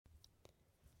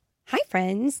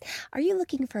friends. Are you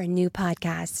looking for a new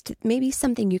podcast? Maybe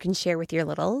something you can share with your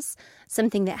littles?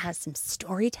 Something that has some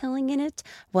storytelling in it?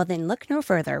 Well, then look no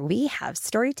further. We have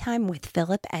Storytime with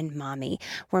Philip and Mommy,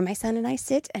 where my son and I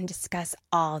sit and discuss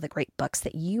all the great books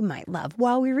that you might love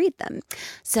while we read them.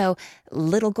 So,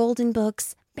 Little Golden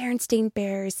Books, Berenstain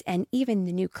Bears, and even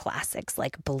the new classics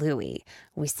like Bluey.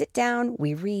 We sit down,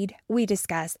 we read, we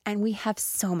discuss, and we have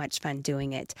so much fun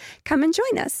doing it. Come and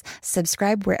join us.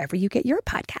 Subscribe wherever you get your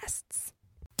podcasts.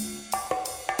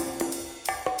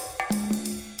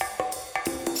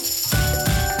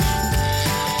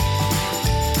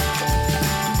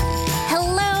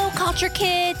 Hello, Culture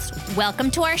Kids.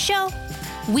 Welcome to our show.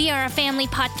 We are a family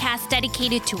podcast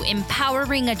dedicated to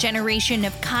empowering a generation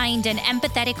of kind and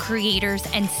empathetic creators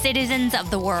and citizens of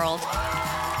the world.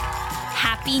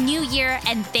 Happy New Year,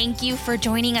 and thank you for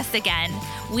joining us again.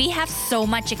 We have so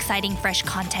much exciting fresh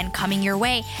content coming your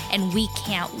way, and we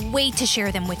can't wait to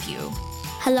share them with you.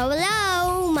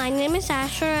 Hello. My name is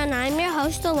Asher, and I'm your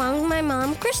host along with my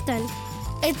mom, Kristen.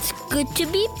 It's good to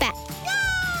be back.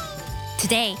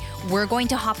 Today, we're going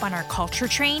to hop on our culture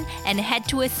train and head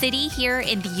to a city here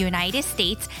in the United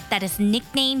States that is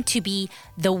nicknamed to be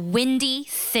the Windy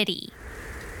City,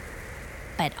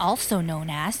 but also known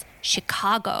as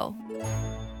Chicago.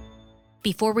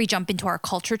 Before we jump into our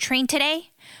culture train today,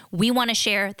 we want to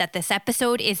share that this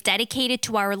episode is dedicated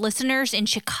to our listeners in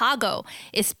Chicago,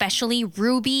 especially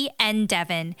Ruby and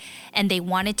Devin, and they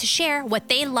wanted to share what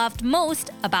they loved most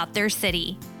about their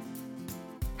city.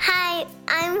 Hi,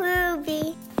 I'm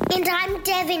Ruby. And I'm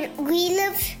Devin. We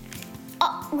love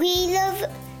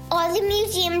all the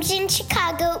museums in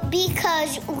Chicago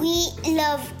because we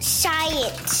love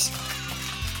science.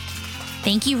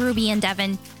 Thank you, Ruby and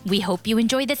Devin. We hope you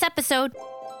enjoy this episode.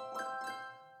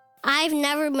 I've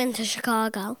never been to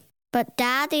Chicago, but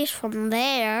Daddy's from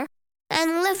there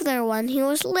and lived there when he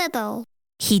was little.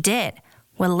 He did.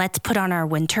 Well, let's put on our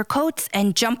winter coats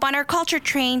and jump on our culture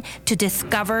train to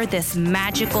discover this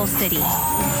magical city.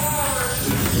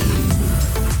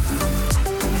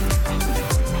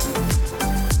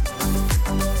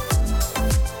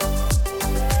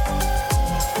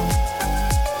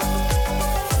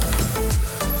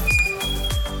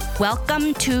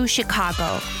 Welcome to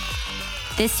Chicago.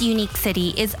 This unique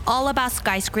city is all about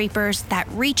skyscrapers that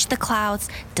reach the clouds,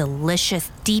 delicious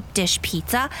deep dish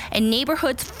pizza, and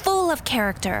neighborhoods full of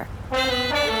character.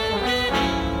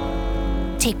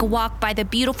 Take a walk by the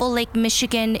beautiful Lake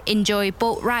Michigan, enjoy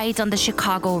boat rides on the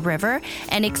Chicago River,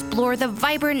 and explore the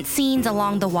vibrant scenes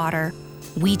along the water.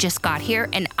 We just got here,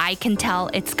 and I can tell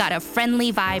it's got a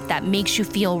friendly vibe that makes you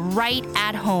feel right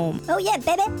at home. Oh yeah,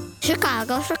 baby.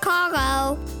 Chicago,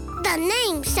 Chicago. The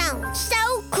name sounds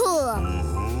so cool.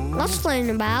 Let's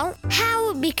learn about how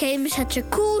it became such a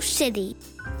cool city.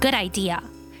 Good idea.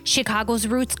 Chicago's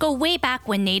roots go way back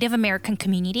when Native American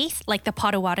communities, like the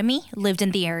Potawatomi, lived in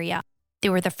the area. They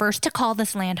were the first to call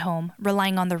this land home,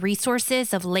 relying on the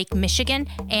resources of Lake Michigan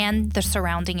and the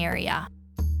surrounding area.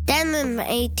 Then in the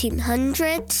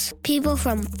 1800s, people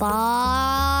from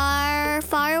far,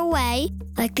 far away,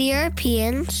 like the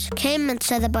Europeans, came and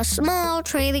set up a small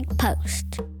trading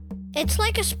post. It's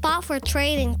like a spot for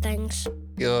trading things.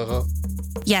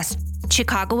 Yes,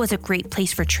 Chicago was a great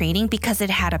place for trading because it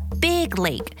had a big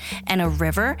lake and a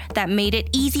river that made it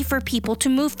easy for people to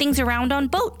move things around on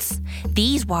boats.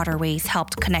 These waterways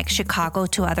helped connect Chicago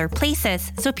to other places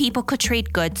so people could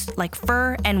trade goods like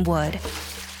fur and wood.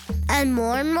 And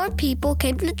more people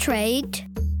came to trade.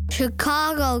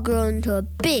 Chicago grew into a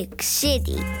big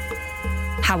city.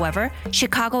 However,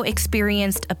 Chicago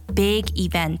experienced a big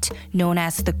event known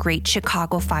as the Great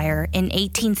Chicago Fire in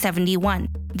 1871.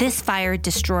 This fire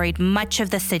destroyed much of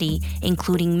the city,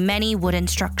 including many wooden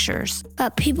structures.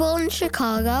 But people in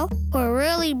Chicago were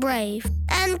really brave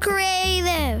and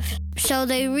creative, so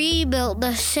they rebuilt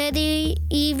the city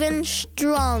even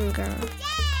stronger.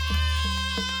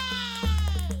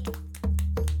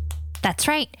 That's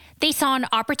right. They saw an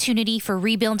opportunity for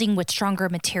rebuilding with stronger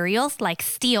materials like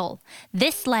steel.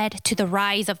 This led to the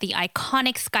rise of the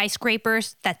iconic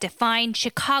skyscrapers that define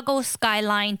Chicago's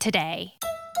skyline today.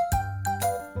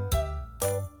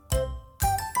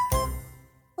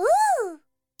 Ooh.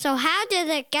 So how did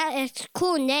it get its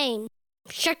cool name,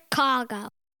 Chicago?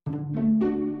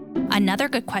 Another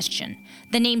good question.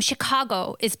 The name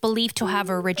Chicago is believed to have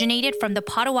originated from the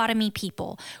Potawatomi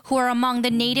people, who are among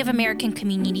the Native American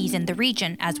communities in the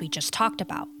region, as we just talked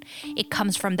about. It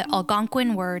comes from the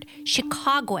Algonquin word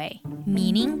Chicago,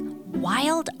 meaning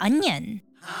wild onion.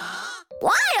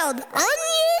 Wild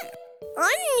onion?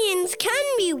 Onions can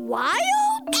be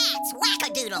wild? That's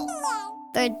wackadoodle.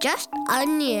 They're just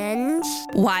onions.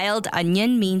 Wild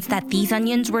onion means that these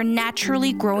onions were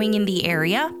naturally growing in the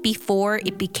area before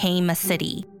it became a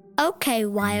city. Okay,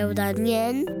 wild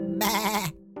onion.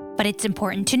 But it's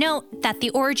important to note that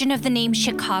the origin of the name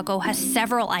Chicago has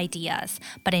several ideas.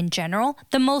 But in general,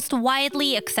 the most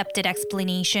widely accepted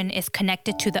explanation is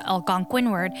connected to the Algonquin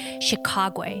word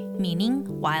Chicago, meaning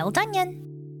wild onion.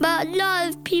 But a lot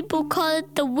of people call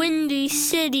it the Windy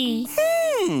City.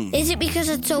 Is it because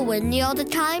it's so windy all the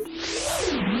time?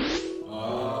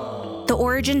 The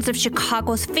origins of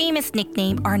Chicago's famous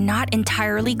nickname are not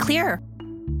entirely clear.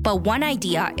 But one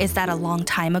idea is that a long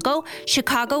time ago,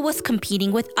 Chicago was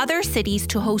competing with other cities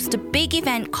to host a big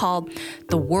event called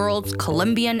the World's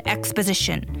Columbian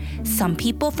Exposition. Some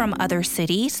people from other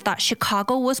cities thought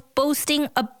Chicago was boasting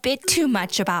a bit too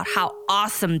much about how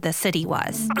awesome the city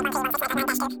was.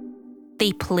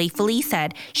 They playfully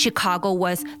said Chicago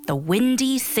was the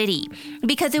Windy City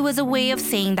because it was a way of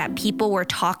saying that people were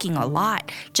talking a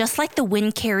lot, just like the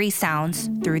wind carries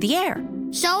sounds through the air.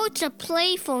 So it's a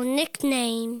playful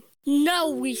nickname.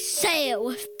 No, we say it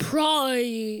with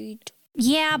pride.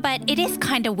 Yeah, but it is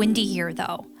kind of windy here,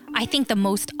 though. I think the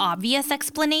most obvious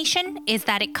explanation is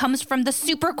that it comes from the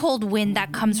super cold wind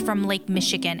that comes from Lake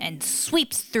Michigan and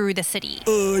sweeps through the city.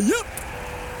 Yep.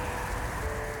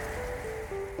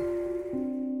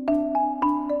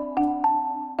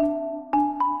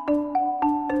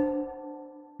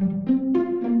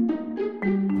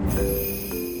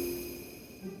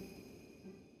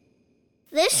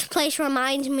 This place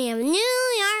reminds me of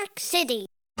New York City,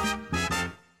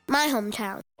 my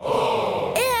hometown.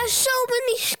 It has so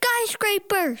many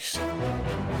skyscrapers.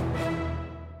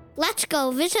 Let's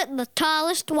go visit the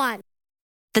tallest one.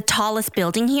 The tallest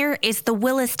building here is the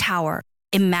Willis Tower.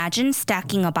 Imagine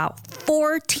stacking about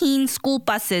 14 school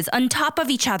buses on top of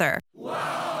each other.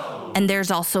 Wow! And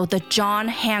there's also the John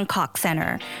Hancock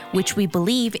Center, which we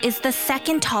believe is the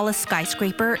second tallest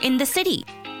skyscraper in the city.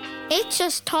 It's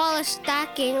as tall as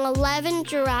stacking 11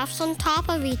 giraffes on top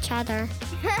of each other.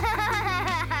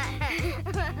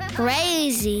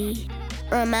 Crazy.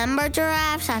 Remember,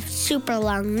 giraffes have super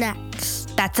long necks.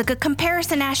 That's a good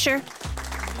comparison, Asher.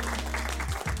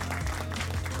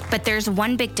 But there's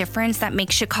one big difference that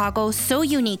makes Chicago so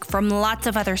unique from lots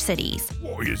of other cities.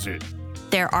 What is it?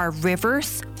 There are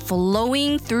rivers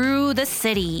flowing through the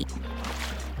city.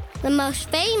 The most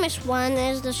famous one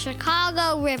is the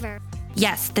Chicago River.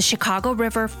 Yes, the Chicago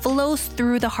River flows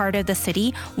through the heart of the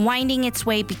city, winding its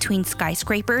way between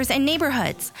skyscrapers and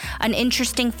neighborhoods. An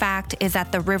interesting fact is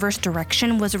that the river's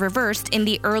direction was reversed in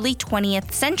the early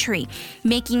 20th century,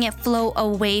 making it flow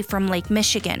away from Lake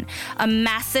Michigan, a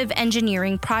massive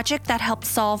engineering project that helped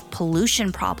solve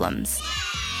pollution problems.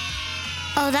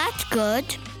 Oh, that's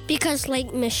good, because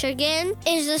Lake Michigan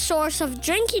is the source of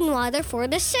drinking water for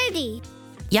the city.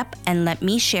 Yep, and let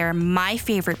me share my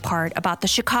favorite part about the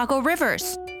Chicago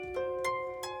rivers.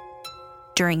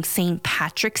 During St.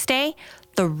 Patrick's Day,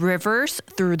 the rivers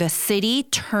through the city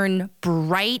turn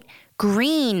bright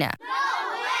green. No way!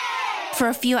 For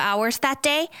a few hours that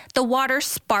day, the water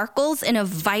sparkles in a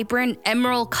vibrant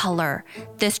emerald color.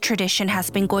 This tradition has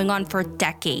been going on for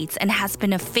decades and has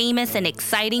been a famous and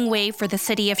exciting way for the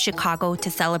city of Chicago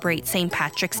to celebrate St.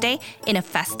 Patrick's Day in a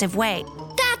festive way.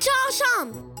 That's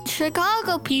awesome!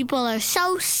 Chicago people are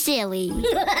so silly.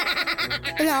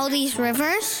 And all these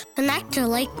rivers connect to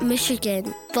Lake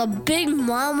Michigan, the big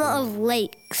mama of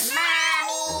lakes.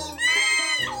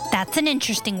 That's an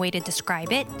interesting way to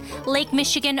describe it. Lake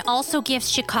Michigan also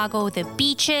gives Chicago the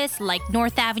beaches like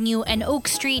North Avenue and Oak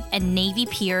Street, and Navy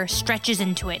Pier stretches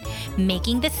into it,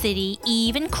 making the city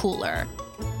even cooler.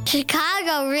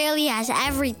 Chicago really has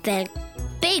everything.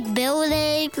 Big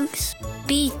buildings,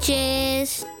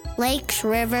 beaches, lakes,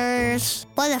 rivers.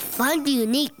 What a fun,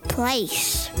 unique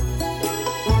place.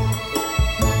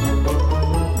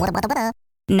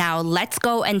 Now let's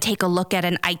go and take a look at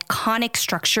an iconic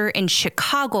structure in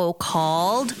Chicago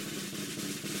called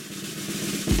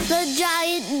The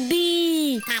Giant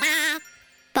Bee,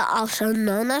 but also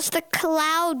known as the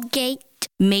Cloud Gate.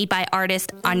 Made by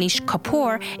artist Anish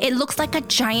Kapoor, it looks like a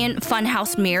giant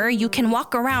funhouse mirror you can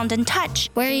walk around and touch.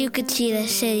 Where you could see the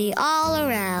city all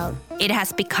around. It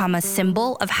has become a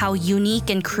symbol of how unique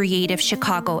and creative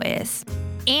Chicago is.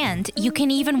 And you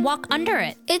can even walk under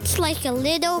it. It's like a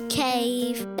little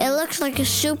cave. It looks like a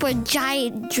super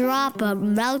giant drop of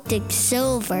melting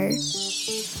silver.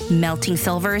 Melting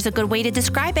silver is a good way to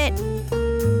describe it.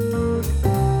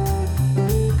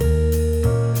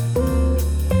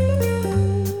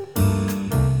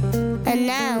 And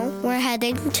now we're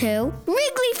heading to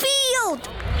Wrigley Field.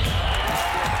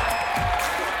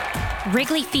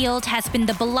 Wrigley Field has been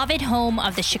the beloved home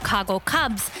of the Chicago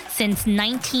Cubs since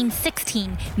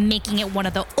 1916, making it one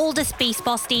of the oldest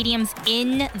baseball stadiums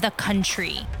in the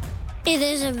country. It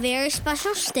is a very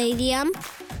special stadium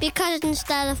because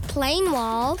instead of plain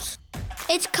walls,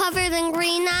 it's covered in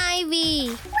green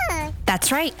ivy.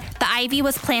 That's right. The ivy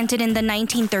was planted in the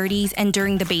 1930s, and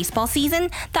during the baseball season,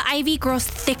 the ivy grows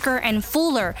thicker and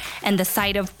fuller, and the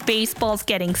sight of baseballs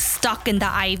getting stuck in the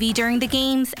ivy during the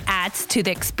games adds to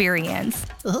the experience.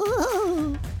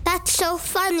 Ooh, that's so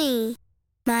funny.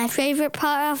 My favorite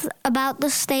part about the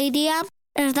stadium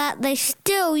is that they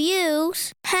still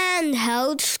use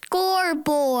handheld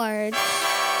scoreboards.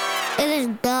 It is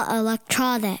not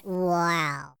electronic.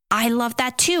 Wow. I love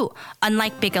that too.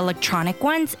 Unlike big electronic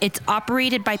ones, it's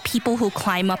operated by people who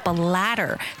climb up a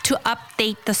ladder to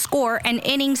update the score and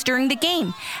innings during the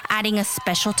game, adding a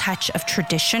special touch of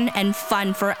tradition and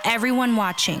fun for everyone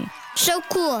watching. So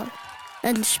cool.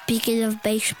 And speaking of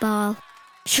baseball,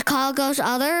 Chicago's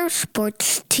other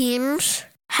sports teams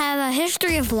have a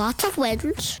history of lots of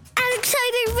wins and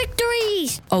exciting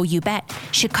victories. Oh, you bet.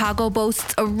 Chicago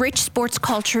boasts a rich sports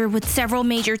culture with several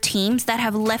major teams that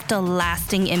have left a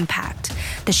lasting impact.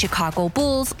 The Chicago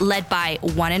Bulls, led by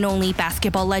one and only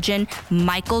basketball legend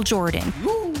Michael Jordan,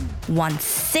 won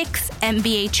 6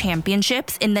 NBA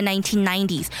championships in the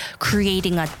 1990s,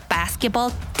 creating a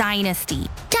basketball dynasty.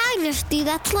 Dynasty,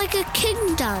 that's like a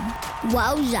kingdom.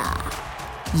 Wowza.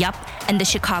 Yup, and the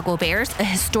Chicago Bears, a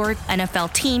historic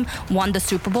NFL team, won the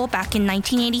Super Bowl back in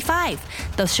 1985.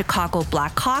 The Chicago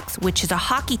Blackhawks, which is a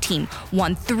hockey team,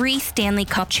 won 3 Stanley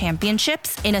Cup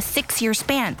championships in a 6-year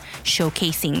span,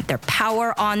 showcasing their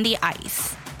power on the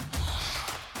ice.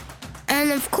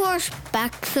 And of course,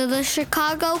 back to the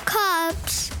Chicago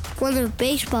Cubs, one of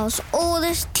baseball's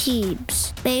oldest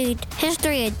teams, made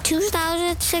history in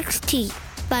 2016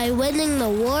 by winning the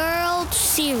World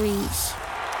Series.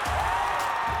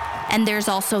 And there's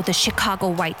also the Chicago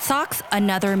White Sox,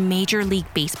 another Major League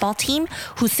Baseball team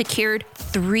who secured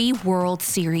 3 World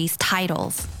Series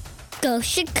titles. Go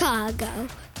Chicago.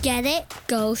 Get it?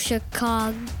 Go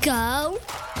Chicago.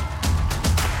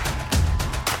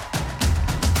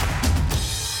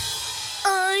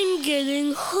 I'm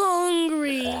getting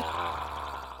hungry.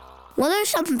 What are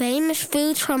some famous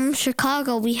foods from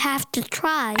Chicago we have to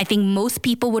try? I think most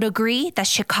people would agree that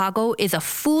Chicago is a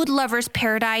food lover's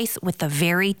paradise with a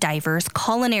very diverse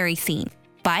culinary scene.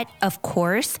 But, of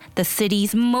course, the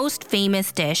city's most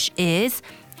famous dish is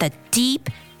the deep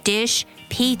dish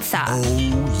pizza. Oh,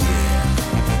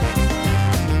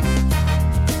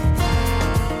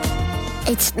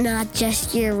 yeah. It's not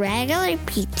just your regular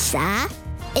pizza.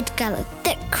 It's got a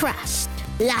thick crust.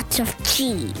 Lots of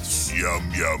cheese.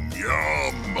 Yum, yum,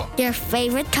 yum. Your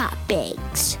favorite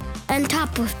toppings. And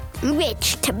topped with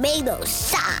rich tomato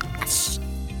sauce.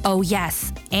 Oh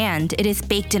yes, and it is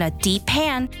baked in a deep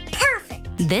pan. Perfect.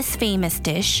 This famous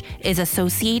dish is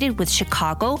associated with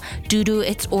Chicago due to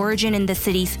its origin in the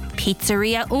city's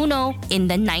Pizzeria Uno in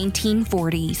the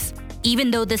 1940s.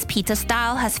 Even though this pizza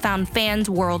style has found fans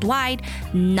worldwide,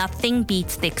 nothing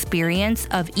beats the experience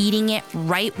of eating it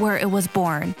right where it was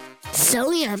born.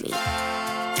 So yummy.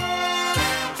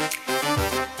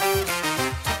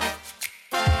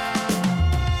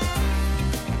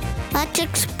 Let's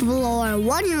explore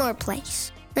one more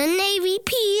place. The Navy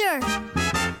Pier.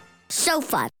 So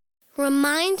fun.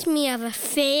 Reminds me of a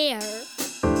fair.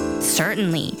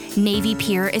 Certainly, Navy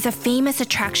Pier is a famous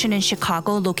attraction in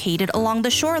Chicago located along the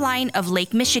shoreline of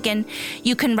Lake Michigan.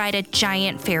 You can ride a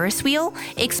giant Ferris wheel,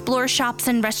 explore shops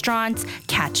and restaurants,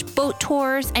 catch boat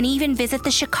tours, and even visit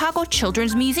the Chicago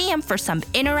Children's Museum for some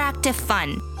interactive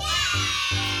fun.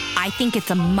 I think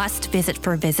it's a must visit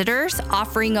for visitors,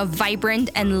 offering a vibrant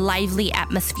and lively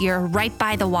atmosphere right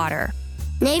by the water.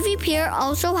 Navy Pier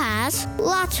also has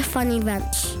lots of fun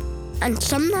events and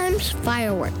sometimes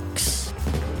fireworks.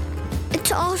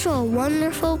 It's also a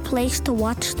wonderful place to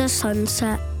watch the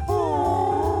sunset.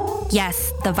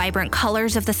 Yes, the vibrant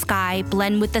colors of the sky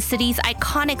blend with the city's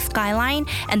iconic skyline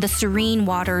and the serene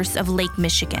waters of Lake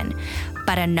Michigan.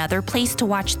 But another place to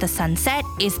watch the sunset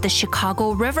is the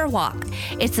Chicago Riverwalk.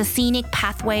 It's a scenic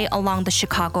pathway along the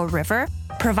Chicago River,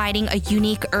 providing a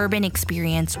unique urban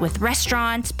experience with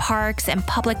restaurants, parks, and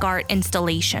public art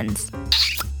installations.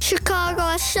 Chicago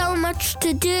has so much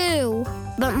to do,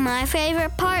 but my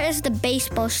favorite part is the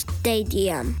baseball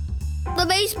stadium. The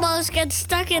baseballs get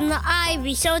stuck in the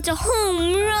ivy, so it's a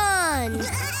home run.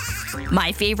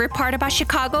 My favorite part about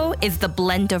Chicago is the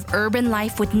blend of urban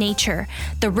life with nature.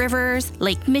 The rivers,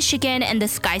 Lake Michigan, and the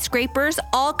skyscrapers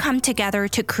all come together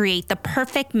to create the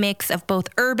perfect mix of both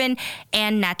urban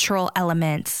and natural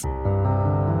elements.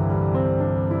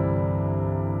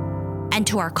 And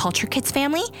to our Culture Kids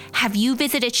family, have you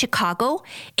visited Chicago?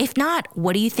 If not,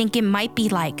 what do you think it might be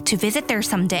like to visit there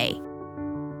someday?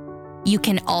 You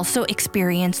can also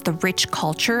experience the rich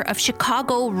culture of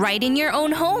Chicago right in your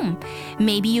own home.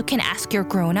 Maybe you can ask your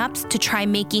grown-ups to try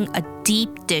making a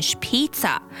deep dish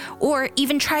pizza, or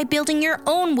even try building your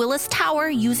own Willis Tower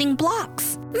using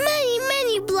blocks.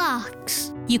 Many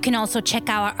blocks. You can also check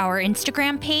out our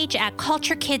Instagram page at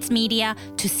Culture Kids Media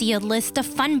to see a list of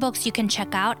fun books you can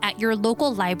check out at your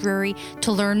local library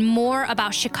to learn more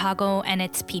about Chicago and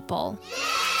its people.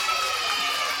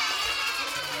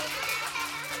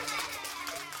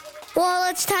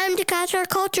 Well, it's time to catch our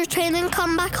culture train and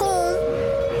come back home.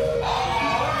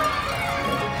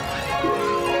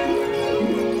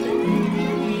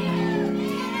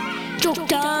 Joke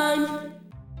time.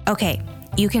 Okay,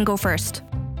 you can go first.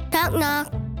 Knock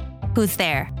knock. Who's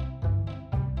there?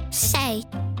 Say.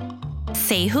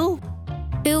 Say who?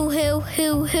 Who. How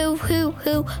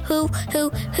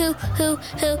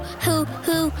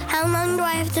long do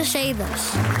I have to say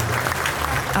this?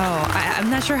 Oh, I'm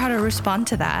not sure how to respond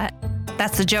to that.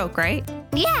 That's a joke, right?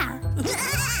 Yeah.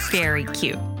 Very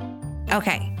cute.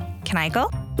 Okay, can I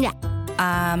go? Yeah.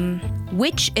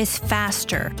 Which is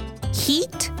faster,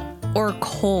 heat or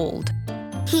cold?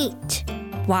 Heat.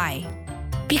 Why?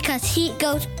 Because heat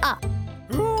goes up.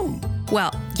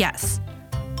 Well, yes.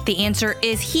 The answer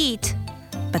is heat,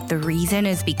 but the reason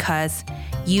is because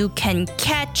you can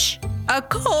catch a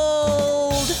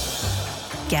cold.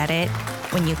 Get it?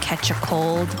 When you catch a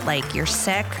cold, like you're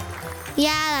sick?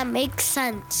 Yeah, that makes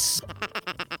sense.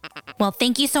 Well,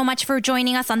 thank you so much for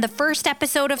joining us on the first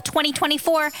episode of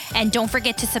 2024. And don't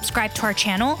forget to subscribe to our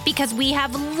channel because we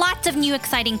have lots of new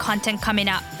exciting content coming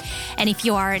up. And if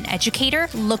you are an educator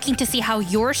looking to see how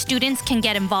your students can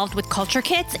get involved with Culture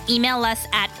Kids, email us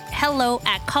at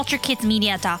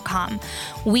hello@culturekidsmedia.com.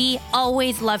 We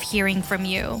always love hearing from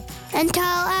you. And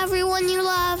tell everyone you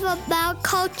love about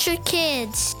Culture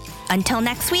Kids. Until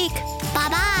next week.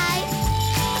 Bye-bye.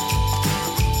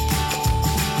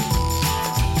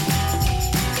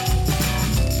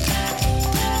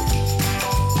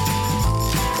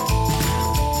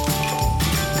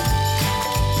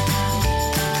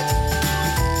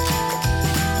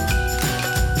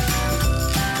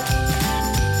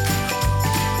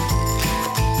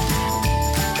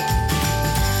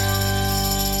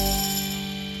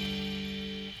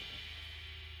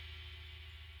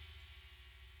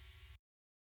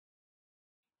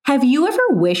 Have you ever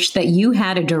wished that you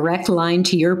had a direct line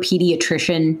to your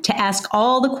pediatrician to ask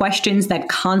all the questions that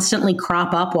constantly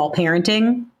crop up while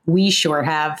parenting? We sure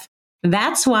have.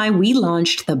 That's why we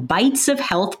launched the Bites of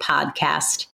Health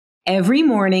podcast. Every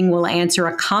morning, we'll answer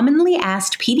a commonly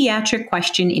asked pediatric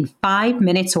question in 5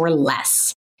 minutes or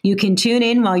less. You can tune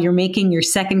in while you're making your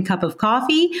second cup of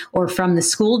coffee or from the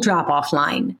school drop-off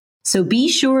line. So be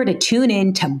sure to tune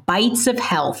in to Bites of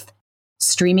Health,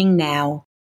 streaming now.